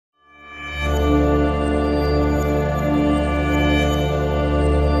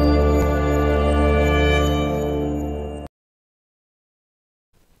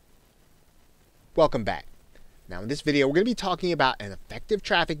Welcome back. Now in this video we're going to be talking about an effective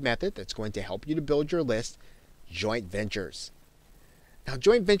traffic method that's going to help you to build your list, joint ventures. Now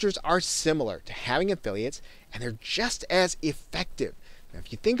joint ventures are similar to having affiliates and they're just as effective. Now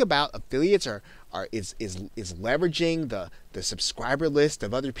if you think about affiliates is leveraging the subscriber list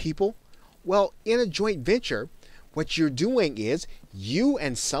of other people, well in a joint venture what you're doing is you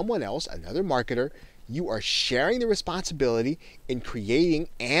and someone else, another marketer, you are sharing the responsibility in creating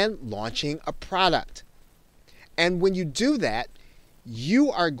and launching a product. And when you do that,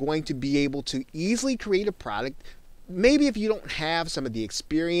 you are going to be able to easily create a product. Maybe if you don't have some of the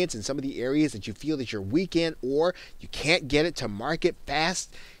experience in some of the areas that you feel that you're weak in, or you can't get it to market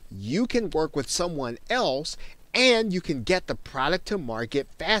fast, you can work with someone else and you can get the product to market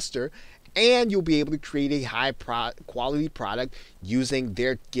faster, and you'll be able to create a high quality product using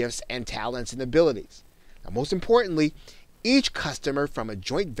their gifts and talents and abilities. Now, most importantly, each customer from a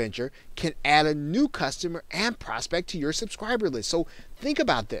joint venture can add a new customer and prospect to your subscriber list. So think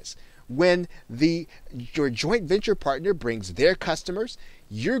about this. When your joint venture partner brings their customers,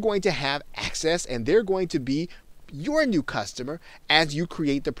 you're going to have access and they're going to be your new customer as you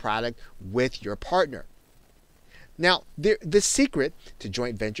create the product with your partner. Now, the secret to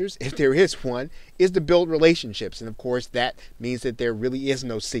joint ventures, if there is one, is to build relationships. And of course, that means that there really is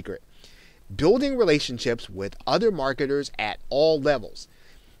no secret. Building relationships with other marketers at all levels.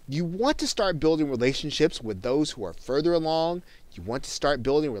 You want to start building relationships with those who are further along. You want to start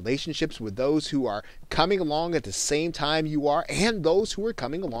building relationships with those who are coming along at the same time you are and those who are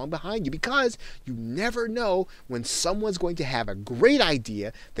coming along behind you, because you never know when someone's going to have a great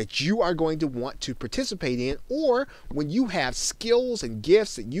idea that you are going to want to participate in, or when you have skills and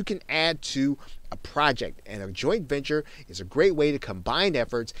gifts that you can add to a project. And a joint venture is a great way to combine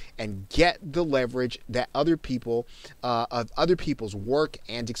efforts and get the leverage that other people's work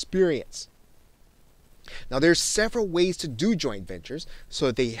and experience. Now there's several ways to do joint ventures so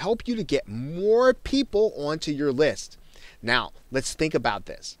that they help you to get more people onto your list. Now let's think about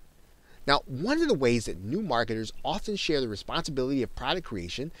this. Now one of the ways that new marketers often share the responsibility of product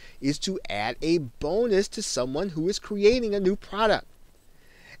creation is to add a bonus to someone who is creating a new product.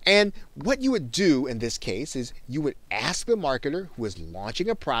 And what you would do in this case is you would ask the marketer who is launching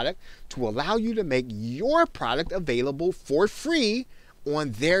a product to allow you to make your product available for free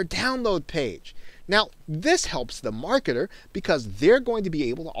on their download page. Now, this helps the marketer because they're going to be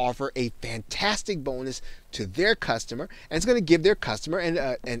able to offer a fantastic bonus to their customer, and it's going to give their customer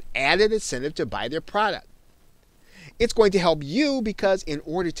an added incentive to buy their product. It's going to help you because in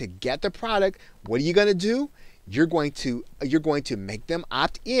order to get the product, what are you going to do? You're going to make them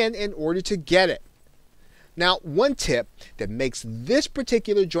opt in order to get it. Now, one tip that makes this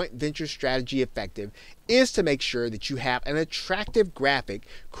particular joint venture strategy effective is to make sure that you have an attractive graphic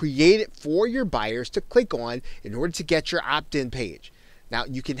created for your buyers to click on in order to get your opt-in page. Now,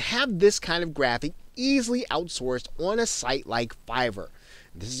 you can have this kind of graphic easily outsourced on a site like Fiverr.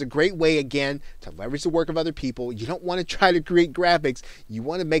 This is a great way, again, to leverage the work of other people. You don't want to try to create graphics. You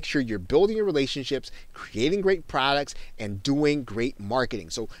want to make sure you're building your relationships, creating great products, and doing great marketing.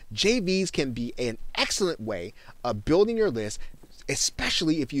 So JVs can be an excellent way of building your list,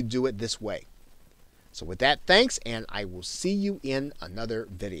 especially if you do it this way. So with that, thanks, and I will see you in another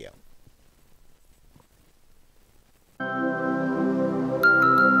video.